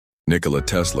Nikola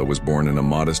Tesla was born in a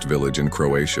modest village in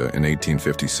Croatia in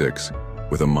 1856,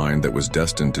 with a mind that was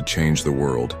destined to change the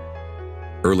world.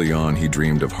 Early on, he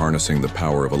dreamed of harnessing the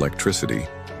power of electricity,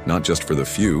 not just for the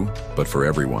few, but for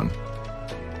everyone.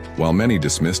 While many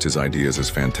dismissed his ideas as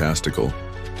fantastical,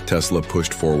 Tesla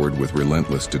pushed forward with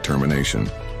relentless determination.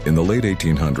 In the late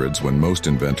 1800s, when most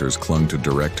inventors clung to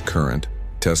direct current,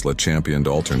 Tesla championed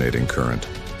alternating current.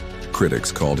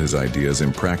 Critics called his ideas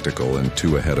impractical and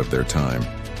too ahead of their time.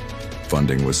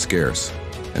 Funding was scarce,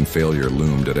 and failure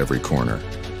loomed at every corner.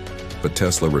 But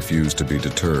Tesla refused to be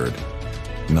deterred.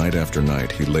 Night after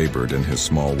night, he labored in his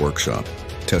small workshop,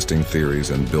 testing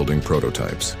theories and building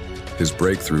prototypes. His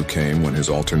breakthrough came when his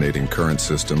alternating current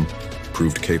system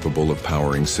proved capable of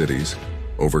powering cities,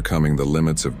 overcoming the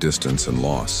limits of distance and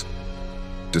loss.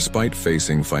 Despite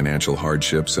facing financial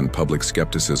hardships and public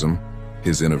skepticism,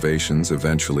 his innovations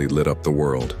eventually lit up the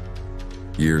world.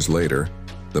 Years later,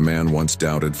 the man once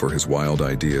doubted for his wild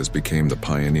ideas became the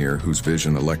pioneer whose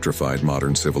vision electrified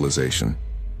modern civilization.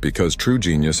 Because true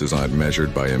genius is not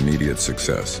measured by immediate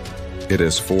success. It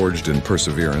is forged in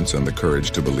perseverance and the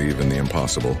courage to believe in the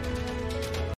impossible.